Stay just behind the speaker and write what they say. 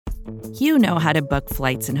You know how to book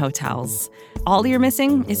flights and hotels. All you're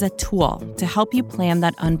missing is a tool to help you plan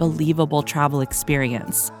that unbelievable travel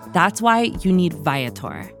experience. That's why you need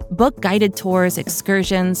Viator. Book guided tours,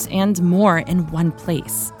 excursions, and more in one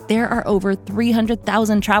place. There are over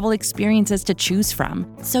 300,000 travel experiences to choose from,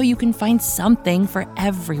 so you can find something for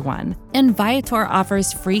everyone. And Viator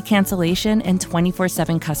offers free cancellation and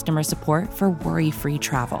 24/7 customer support for worry-free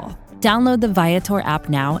travel. Download the Viator app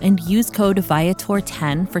now and use code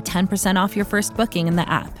Viator10 for 10% off your first booking in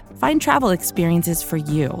the app. Find travel experiences for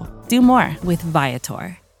you. Do more with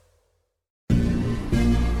Viator.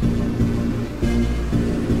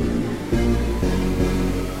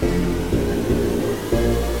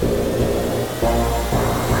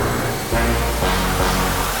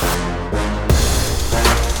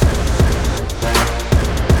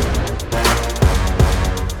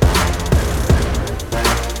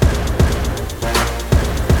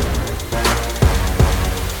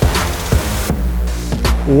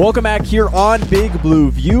 Welcome back here on Big Blue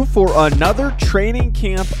View for another training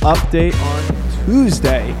camp update on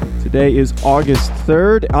Tuesday. Today is August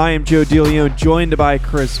 3rd. I am Joe DeLeon, joined by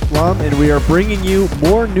Chris Flum, and we are bringing you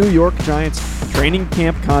more New York Giants training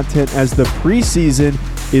camp content as the preseason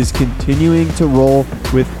is continuing to roll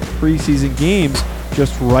with preseason games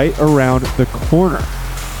just right around the corner.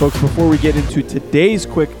 Folks, before we get into today's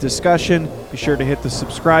quick discussion, be sure to hit the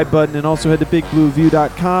subscribe button and also head to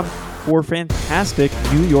bigblueview.com for fantastic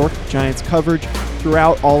New York Giants coverage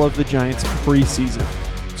throughout all of the Giants preseason.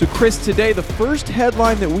 So, Chris, today the first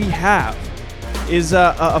headline that we have is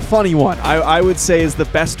a funny one. I would say is the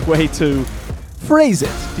best way to phrase it,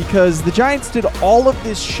 because the Giants did all of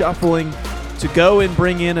this shuffling to go and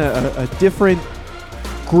bring in a different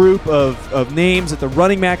group of names at the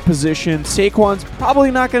running back position. Saquon's probably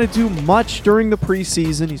not going to do much during the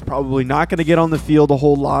preseason. He's probably not going to get on the field a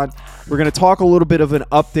whole lot. We're going to talk a little bit of an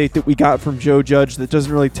update that we got from Joe Judge that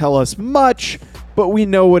doesn't really tell us much, but we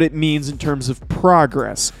know what it means in terms of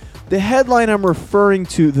progress. The headline I'm referring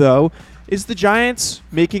to, though, is the Giants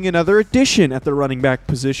making another addition at the running back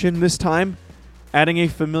position, this time adding a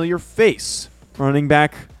familiar face. Running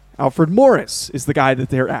back Alfred Morris is the guy that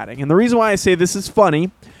they're adding. And the reason why I say this is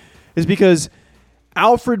funny is because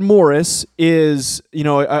Alfred Morris is,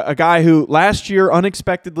 a guy who last year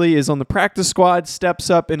unexpectedly is on the practice squad, steps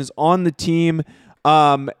up and is on the team,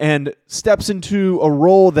 and steps into a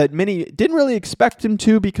role that many didn't really expect him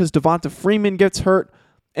to because Devonta Freeman gets hurt,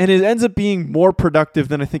 and it ends up being more productive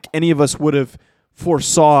than I think any of us would have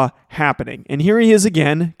foresaw happening. And here he is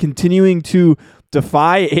again, continuing to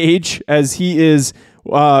defy age as he is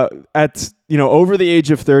over the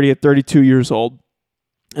age of 30 at 32 years old.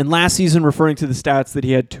 And last season, referring to the stats, that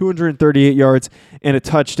he had 238 yards and a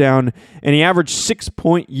touchdown, and he averaged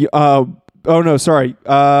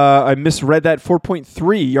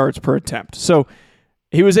 4.3 yards per attempt. So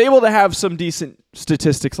he was able to have some decent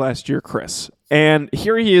statistics last year, Chris. And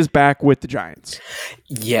here he is back with the Giants.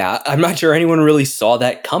 Yeah, I'm not sure anyone really saw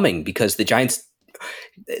that coming because the Giants,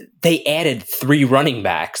 they added 3 running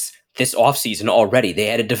backs this offseason already. They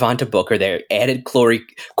added Devonta Booker, they added Corey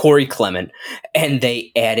Clement, and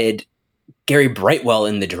they added Gary Brightwell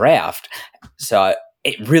in the draft. So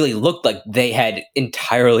it really looked like they had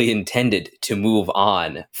entirely intended to move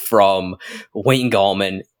on from Wayne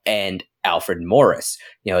Gallman and Alfred Morris.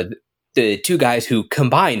 The two guys who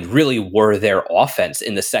combined really were their offense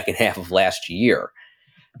in the second half of last year.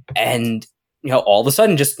 And, all of a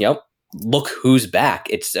sudden just, look who's back.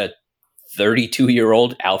 It's a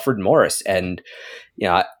 32-year-old Alfred Morris. And,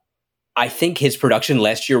 I think his production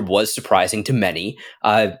last year was surprising to many.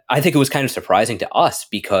 I think it was kind of surprising to us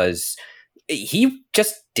because he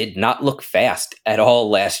just did not look fast at all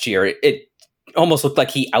last year. It almost looked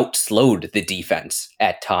like he outslowed the defense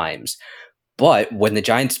at times. But when the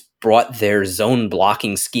Giants brought their zone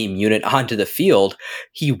blocking scheme unit onto the field,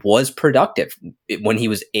 he was productive. When he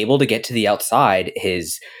was able to get to the outside,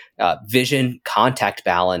 his vision, contact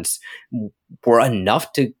balance were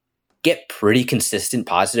enough to get pretty consistent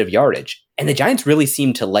positive yardage. And the Giants really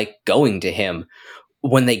seemed to like going to him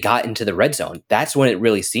when they got into the red zone. That's when it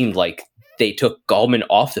really seemed like they took Gallman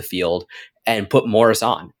off the field and put Morris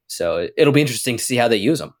on. So it'll be interesting to see how they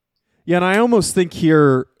use him. Yeah, and I almost think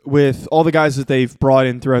here with all the guys that they've brought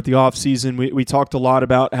in throughout the offseason, we talked a lot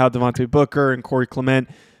about how Devonta Booker and Corey Clement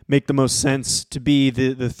make the most sense to be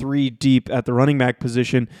the 3 deep at the running back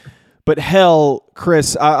position. But hell,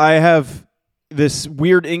 Chris, I have this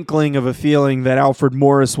weird inkling of a feeling that Alfred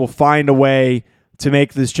Morris will find a way to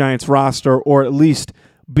make this Giants roster, or at least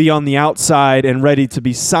be on the outside and ready to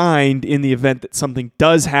be signed in the event that something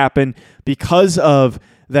does happen because of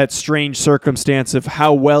that strange circumstance of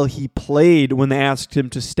how well he played when they asked him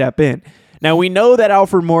to step in. Now, we know that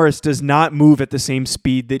Alfred Morris does not move at the same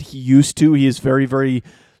speed that he used to. He is very, very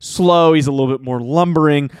slow. He's a little bit more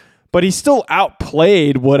lumbering, but he still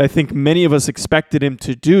outplayed what I think many of us expected him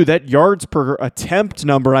to do. That yards per attempt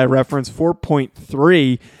number I referenced,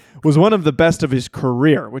 4.3, was one of the best of his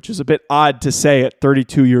career, which is a bit odd to say at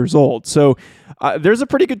 32 years old. So there's a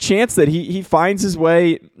pretty good chance that he finds his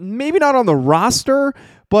way, maybe not on the roster,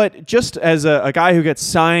 but just as a guy who gets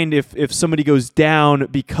signed if somebody goes down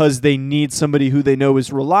because they need somebody who they know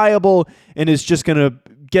is reliable and is just going to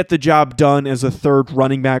get the job done as a third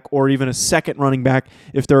running back or even a second running back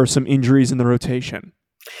if there are some injuries in the rotation.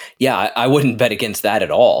 Yeah, I wouldn't bet against that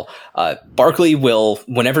at all. Barkley will,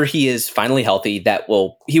 whenever he is finally healthy,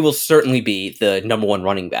 he will certainly be the number one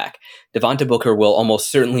running back. Devontae Booker will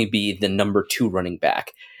almost certainly be the number 2 running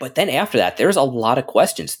back. But then after that, there's a lot of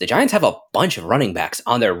questions. The Giants have a bunch of running backs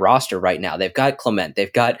on their roster right now. They've got Clement,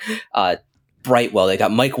 they've got Brightwell, they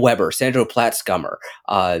got Mike Weber, Sandro Platt-Scummer,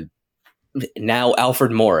 now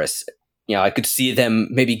Alfred Morris. I could see them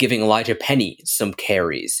maybe giving Elijah Penny some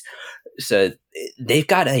carries. So they've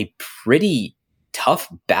got a pretty tough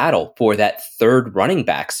battle for that third running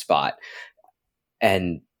back spot.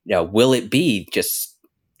 And, will it be just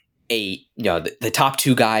the top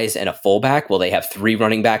 2 guys and a fullback? Will they have 3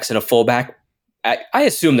 running backs and a fullback? I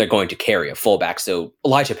assume they're going to carry a fullback. So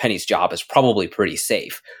Elijah Penny's job is probably pretty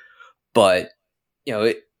safe, but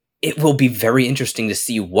it will be very interesting to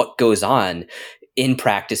see what goes on in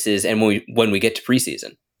practices and when we get to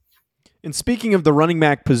preseason. And speaking of the running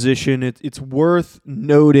back position, it's worth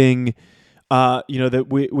noting,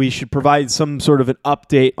 that we should provide some sort of an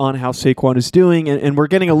update on how Saquon is doing. And we're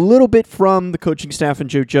getting a little bit from the coaching staff and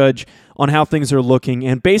Joe Judge on how things are looking.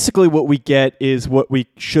 And basically what we get is what we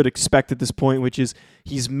should expect at this point, which is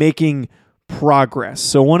he's making progress.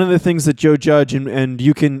 So one of the things that Joe Judge, and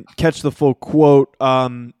you can catch the full quote,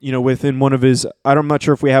 within one of his, I'm not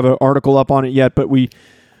sure if we have an article up on it yet, but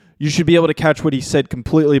you should be able to catch what he said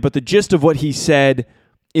completely. But the gist of what he said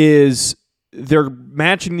is they're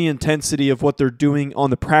matching the intensity of what they're doing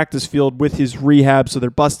on the practice field with his rehab. So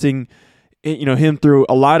they're busting, him through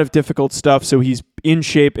a lot of difficult stuff. So he's in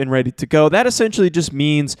shape and ready to go. That essentially just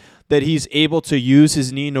means that he's able to use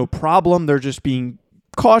his knee, no problem. They're just being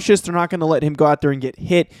cautious. They're not going to let him go out there and get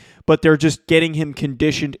hit, but they're just getting him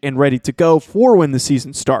conditioned and ready to go for when the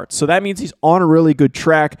season starts. So that means he's on a really good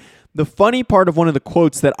track. The funny part of one of the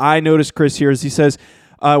quotes that I noticed, Chris, here is he says,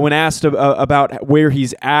 when asked about where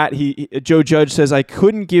he's at, Joe Judge says, "I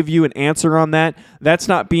couldn't give you an answer on that. That's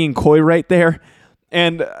not being coy right there."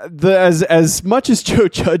 And as much as Joe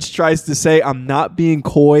Judge tries to say, I'm not being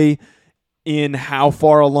coy in how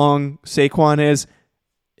far along Saquon is,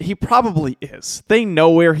 he probably is. They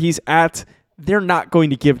know where he's at. They're not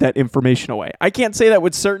going to give that information away. I can't say that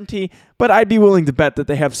with certainty, but I'd be willing to bet that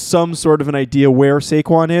they have some sort of an idea where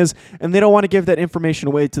Saquon is, and they don't want to give that information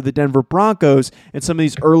away to the Denver Broncos and some of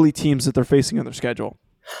these early teams that they're facing on their schedule.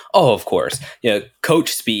 Oh, of course.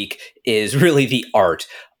 Coach speak is really the art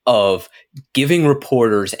of giving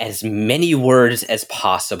reporters as many words as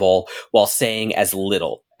possible while saying as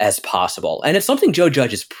little as possible. And it's something Joe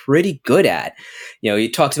Judge is pretty good at. He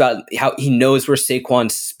talks about how he knows where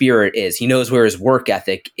Saquon's spirit is. He knows where his work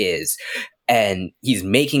ethic is. And he's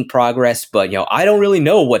making progress, but, I don't really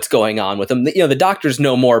know what's going on with him. The doctors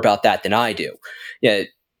know more about that than I do.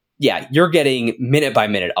 Yeah, you're getting minute by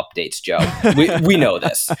minute updates, Joe. We know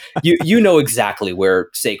this. You know exactly where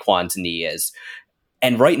Saquon's knee is.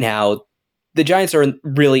 And right now, the Giants are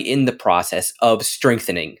really in the process of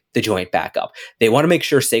strengthening the joint backup. They want to make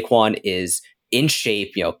sure Saquon is in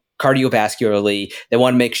shape, cardiovascularly. They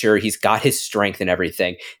want to make sure he's got his strength and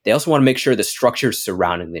everything. They also want to make sure the structures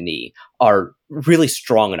surrounding the knee are really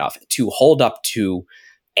strong enough to hold up to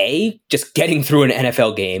A, just getting through an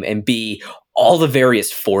NFL game, and B, all the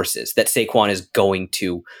various forces that Saquon is going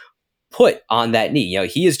to put on that knee.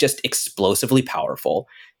 He is just explosively powerful.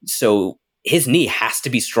 So his knee has to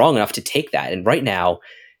be strong enough to take that. And right now,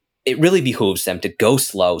 it really behooves them to go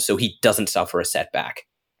slow so he doesn't suffer a setback.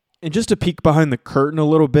 And just to peek behind the curtain a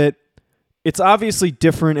little bit, it's obviously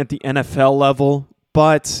different at the NFL level,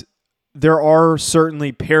 but there are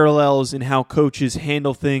certainly parallels in how coaches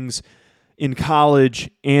handle things in college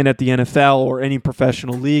and at the NFL or any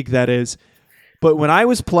professional league, that is. But when I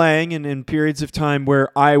was playing and in periods of time where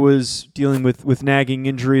I was dealing with nagging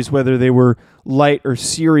injuries, whether they were light or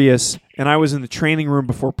serious, and I was in the training room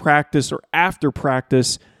before practice or after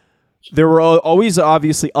practice, there were always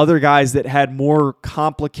obviously other guys that had more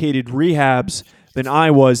complicated rehabs than I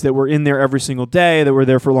was, that were in there every single day, that were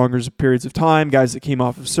there for longer periods of time, guys that came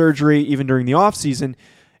off of surgery, even during the off season.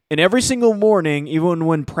 And every single morning, even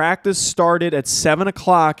when practice started at 7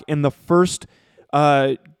 o'clock and the first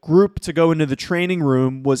group to go into the training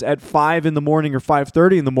room was at 5 in the morning or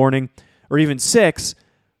 5:30 in the morning or even 6,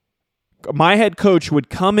 my head coach would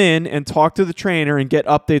come in and talk to the trainer and get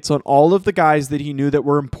updates on all of the guys that he knew that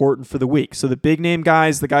were important for the week. So the big name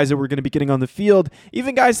guys, the guys that were going to be getting on the field,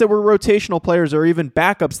 even guys that were rotational players or even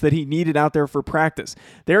backups that he needed out there for practice.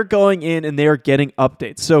 They're going in and they're getting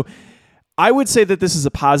updates. So I would say that this is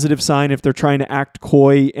a positive sign if they're trying to act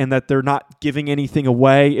coy and that they're not giving anything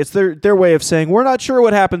away. It's their way of saying, we're not sure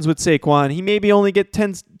what happens with Saquon. He maybe only get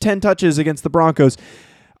 10 touches against the Broncos.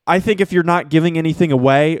 I think if you're not giving anything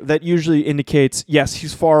away, that usually indicates, yes,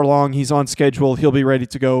 he's far along, he's on schedule, he'll be ready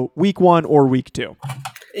to go week 1 or week 2.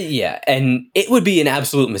 Yeah, and it would be an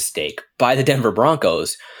absolute mistake by the Denver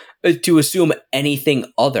Broncos to assume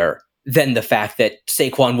anything other than the fact that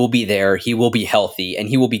Saquon will be there, he will be healthy, and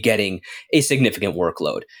he will be getting a significant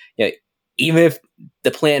workload. You know, even if the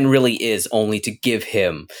plan really is only to give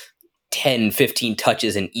him 10, 15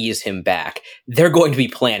 touches and ease him back, they're going to be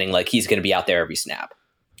planning like he's going to be out there every snap.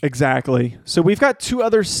 Exactly. So we've got 2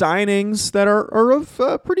 other signings that are of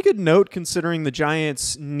pretty good note considering the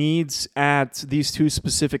Giants' needs at these 2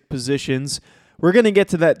 specific positions. We're going to get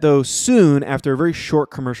to that, though, soon after a very short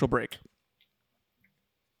commercial break.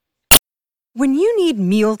 When you need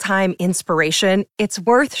mealtime inspiration, it's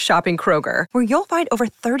worth shopping Kroger, where you'll find over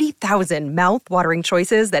 30,000 mouth-watering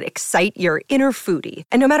choices that excite your inner foodie.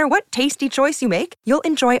 And no matter what tasty choice you make, you'll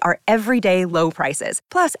enjoy our everyday low prices,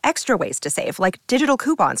 plus extra ways to save, like digital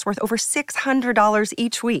coupons worth over $600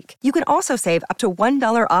 each week. You can also save up to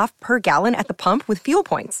 $1 off per gallon at the pump with fuel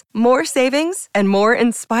points. More savings and more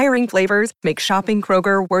inspiring flavors make shopping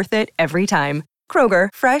Kroger worth it every time. Kroger,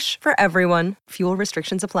 fresh for everyone. Fuel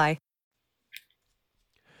restrictions apply.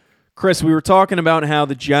 Chris, we were talking about how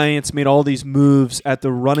the Giants made all these moves at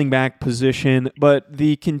the running back position, but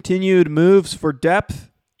the continued moves for depth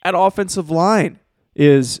at offensive line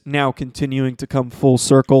is now continuing to come full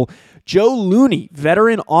circle. Joe Looney,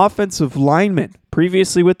 veteran offensive lineman,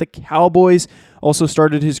 previously with the Cowboys, also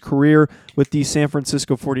started his career with the San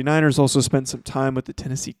Francisco 49ers, also spent some time with the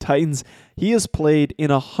Tennessee Titans. He has played in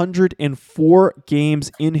 104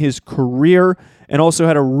 games in his career and also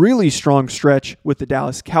had a really strong stretch with the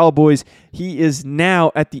Dallas Cowboys. He is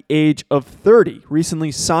now at the age of 30,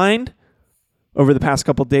 recently signed over the past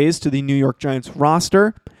couple days to the New York Giants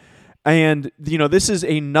roster. And, this is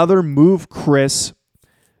another move, Chris,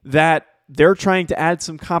 that they're trying to add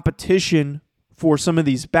some competition for some of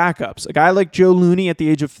these backups. A guy like Joe Looney at the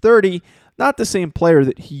age of 30, not the same player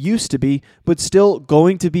that he used to be, but still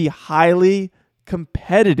going to be highly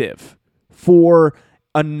competitive for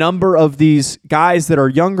a number of these guys that are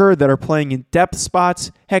younger, that are playing in depth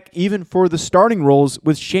spots, heck, even for the starting roles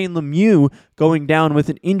with Shane Lemieux going down with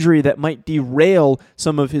an injury that might derail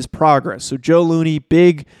some of his progress. So Joe Looney,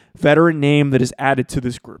 big veteran name that is added to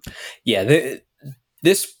this group. Yeah,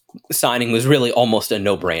 this signing was really almost a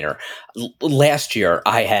no-brainer. Last year,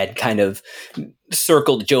 I had kind of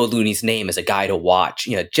circled Joe Looney's name as a guy to watch,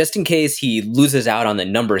 just in case he loses out on the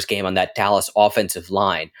numbers game on that Dallas offensive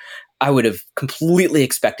line. I would have completely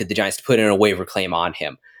expected the Giants to put in a waiver claim on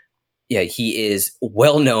him. Yeah, he is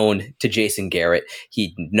well known to Jason Garrett.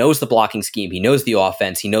 He knows the blocking scheme. He knows the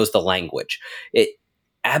offense. He knows the language. It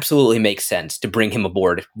absolutely makes sense to bring him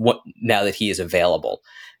aboard now that he is available.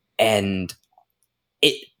 And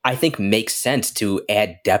it, I think, makes sense to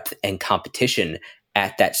add depth and competition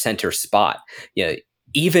at that center spot.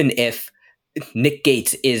 Even if Nick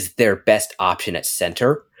Gates is their best option at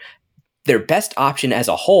center, their best option as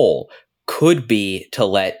a whole could be to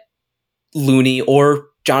let Looney or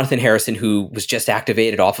Jonathan Harrison, who was just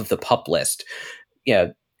activated off of the PUP list,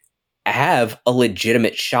 have a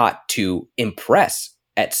legitimate shot to impress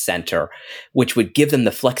at center, which would give them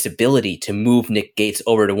the flexibility to move Nick Gates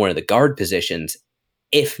over to one of the guard positions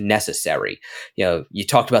if necessary. You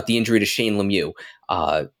talked about the injury to Shane Lemieux.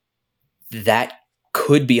 That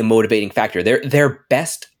could be a motivating factor. Their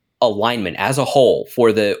best alignment as a whole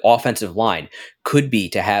for the offensive line could be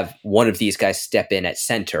to have one of these guys step in at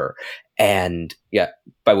center, and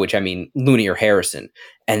by which I mean Looney or Harrison,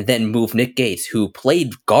 and then move Nick Gates, who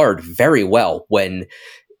played guard very well when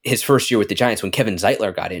his first year with the Giants when Kevin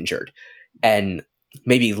Zeitler got injured, and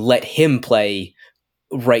maybe let him play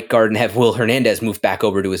right guard and have Will Hernandez move back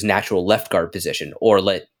over to his natural left guard position, or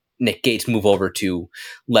let Nick Gates move over to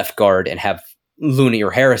left guard and have Looney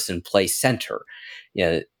or Harrison play center.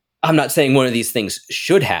 I'm not saying one of these things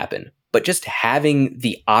should happen, but just having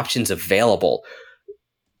the options available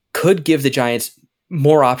could give the Giants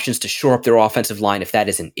more options to shore up their offensive line if that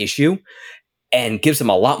is an issue. and gives them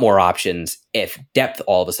a lot more options if depth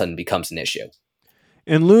all of a sudden becomes an issue.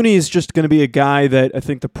 And Looney is just going to be a guy that I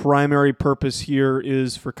think the primary purpose here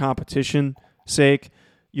is for competition sake.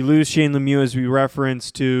 You lose Shane Lemieux, as we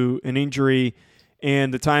referenced, to an injury,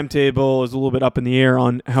 and the timetable is a little bit up in the air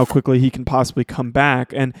on how quickly he can possibly come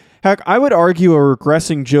back. And heck, I would argue a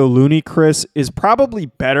regressing Joe Looney, Chris, is probably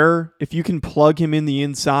better if you can plug him in the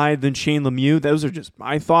inside than Shane Lemieux. Those are just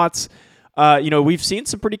my thoughts. We've seen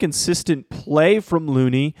some pretty consistent play from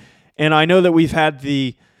Looney, and I know that we've had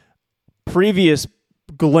the previous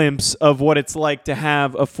glimpse of what it's like to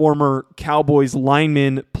have a former Cowboys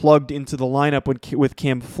lineman plugged into the lineup with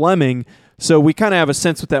Cam Fleming. So we kind of have a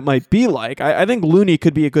sense what that might be like. I think Looney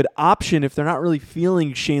could be a good option if they're not really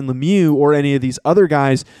feeling Shane Lemieux or any of these other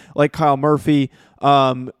guys like Kyle Murphy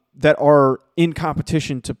that are in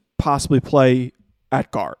competition to possibly play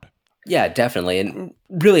at guard. Yeah, definitely. And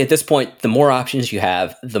really at this point, the more options you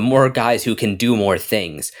have, the more guys who can do more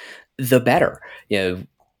things, the better.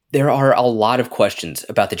 There are a lot of questions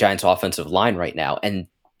about the Giants' offensive line right now, and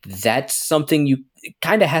that's something you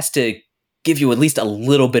kind of has to give you at least a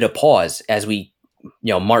little bit of pause as we,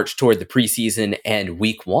 march toward the preseason and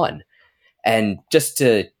week 1. And just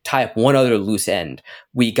to tie up one other loose end,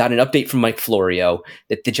 we got an update from Mike Florio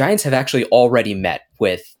that the Giants have actually already met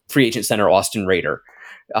with free agent center Austin Rader,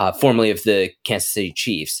 formerly of the Kansas City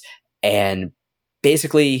Chiefs, and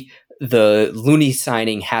basically the Looney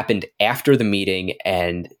signing happened after the meeting,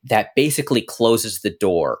 and that basically closes the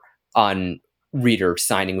door on Reeder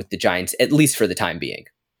signing with the Giants, at least for the time being.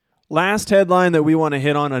 Last headline that we want to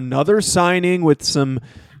hit on, another signing with some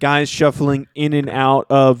guys shuffling in and out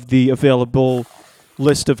of the available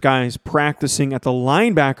list of guys practicing at the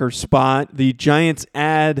linebacker spot. The Giants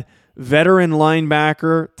add veteran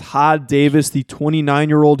linebacker Todd Davis, the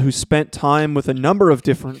 29-year-old who spent time with a number of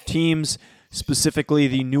different teams, specifically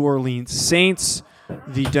the New Orleans Saints,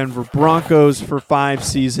 the Denver Broncos for 5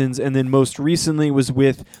 seasons, and then most recently was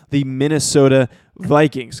with the Minnesota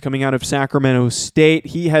Vikings coming out of Sacramento State.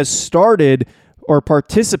 He has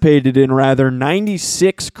participated in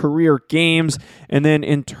 96 career games, and then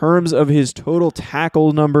in terms of his total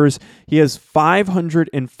tackle numbers, he has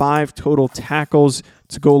 505 total tackles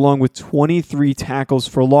to go along with 23 tackles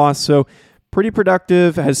for loss. So pretty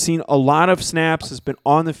productive, has seen a lot of snaps, has been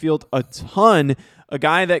on the field a ton, a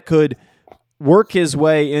guy that could work his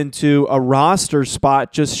way into a roster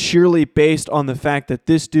spot just sheerly based on the fact that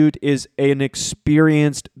this dude is an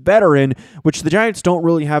experienced veteran, which the Giants don't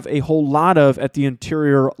really have a whole lot of at the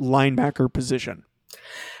interior linebacker position.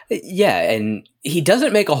 Yeah, and he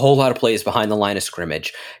doesn't make a whole lot of plays behind the line of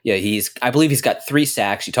scrimmage. I believe he's got 3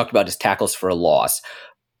 sacks. You talked about his tackles for a loss,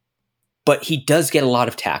 but he does get a lot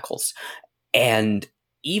of tackles. And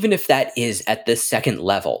even if that is at the second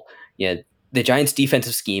level, the Giants'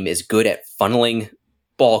 defensive scheme is good at funneling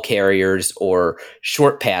ball carriers or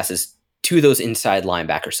short passes to those inside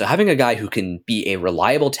linebackers. So having a guy who can be a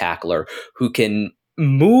reliable tackler, who can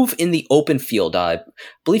move in the open field, I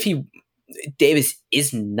believe Davis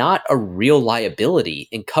is not a real liability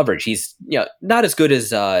in coverage. He's not as good as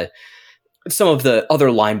some of the other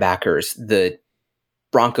linebackers the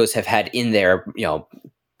Broncos have had in there,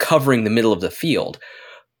 covering the middle of the field.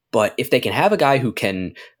 But if they can have a guy who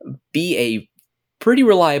can be a pretty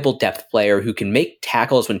reliable depth player, who can make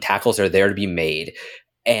tackles when tackles are there to be made,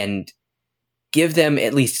 and give them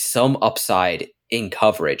at least some upside in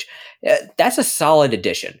coverage, that's a solid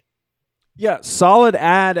addition. Yeah, solid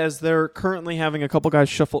add, as they're currently having a couple guys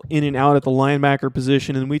shuffle in and out at the linebacker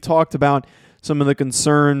position. And we talked about some of the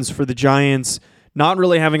concerns for the Giants not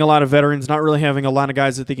really having a lot of veterans, not really having a lot of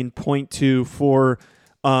guys that they can point to for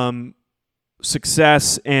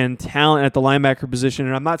success and talent at the linebacker position.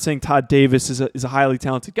 And I'm not saying Todd Davis is a highly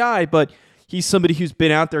talented guy, but he's somebody who's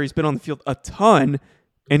been out there. He's been on the field a ton,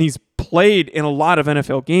 and he's played in a lot of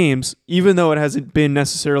NFL games, even though it hasn't been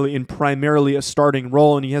necessarily in primarily a starting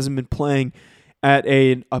role, and he hasn't been playing at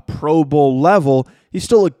a Pro Bowl level. He's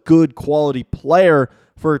still a good quality player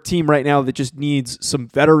for a team right now that just needs some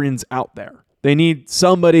veterans out there. They need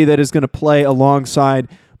somebody that is going to play alongside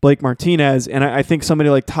Blake Martinez, and I think somebody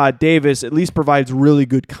like Todd Davis at least provides really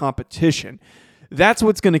good competition. That's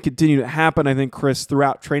what's going to continue to happen, I think, Chris,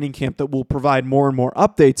 throughout training camp, that we'll provide more and more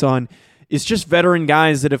updates on. It's just veteran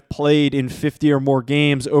guys that have played in 50 or more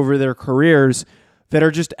games over their careers that are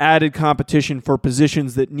just added competition for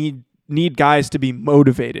positions that need guys to be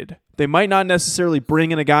motivated. They might not necessarily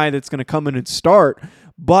bring in a guy that's going to come in and start,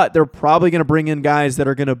 but they're probably going to bring in guys that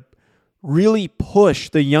are going to really push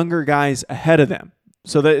the younger guys ahead of them.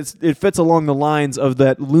 So that it fits along the lines of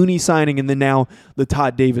that Looney signing and then now the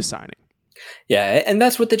Todd Davis signing. Yeah, and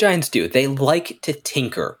that's what the Giants do. They like to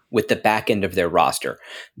tinker with the back end of their roster.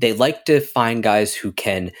 They like to find guys who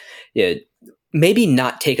can maybe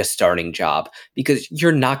not take a starting job, because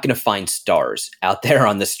you're not going to find stars out there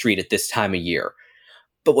on the street at this time of year.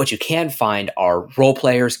 But what you can find are role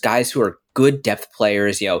players, guys who are good depth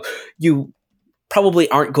players. You probably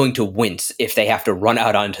aren't going to wince if they have to run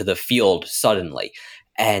out onto the field suddenly.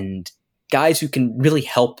 And guys who can really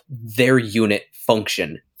help their unit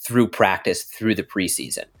function through practice, through the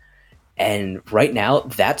preseason. And right now,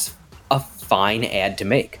 that's a fine ad to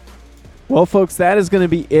make. Well, folks, that is going to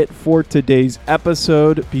be it for today's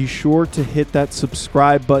episode. Be sure to hit that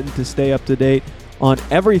subscribe button to stay up to date on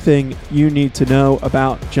everything you need to know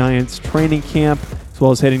about Giants training camp, as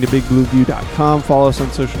well as heading to bigblueview.com. Follow us on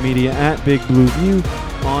social media at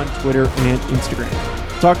bigblueview on Twitter and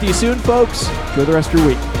Instagram. Talk to you soon, folks. Enjoy the rest of your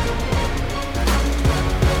week.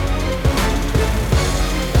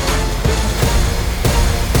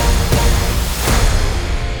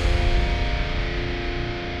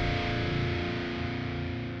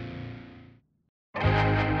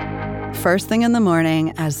 First thing in the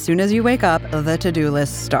morning, as soon as you wake up, the to-do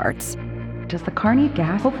list starts. Does the car need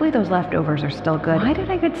gas? Hopefully those leftovers are still good. Why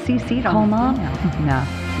did I get CC'd on Mom? No.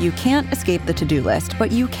 You can't escape the to-do list,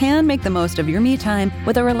 but you can make the most of your me time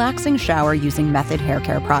with a relaxing shower using Method Hair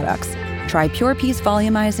Care products. Try Pure Peace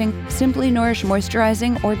Volumizing, Simply Nourish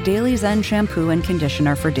Moisturizing, or Daily Zen Shampoo and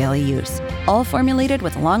Conditioner for daily use. All formulated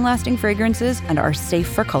with long-lasting fragrances and are safe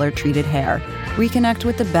for color-treated hair. Reconnect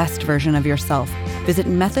with the best version of yourself. Visit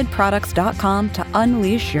methodproducts.com to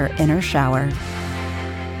unleash your inner shower.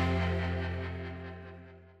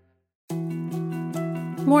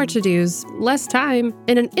 More to-dos, less time,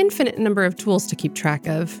 and an infinite number of tools to keep track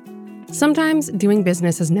of. Sometimes doing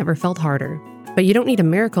business has never felt harder, but you don't need a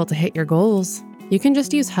miracle to hit your goals. You can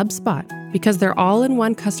just use HubSpot, because their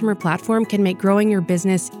all-in-one customer platform can make growing your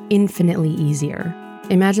business infinitely easier.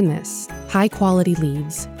 Imagine this: high-quality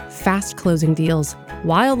leads, fast closing deals,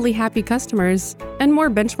 wildly happy customers, and more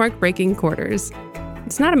benchmark-breaking quarters.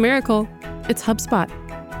 It's not a miracle, it's HubSpot.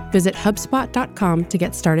 Visit HubSpot.com to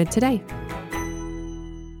get started today.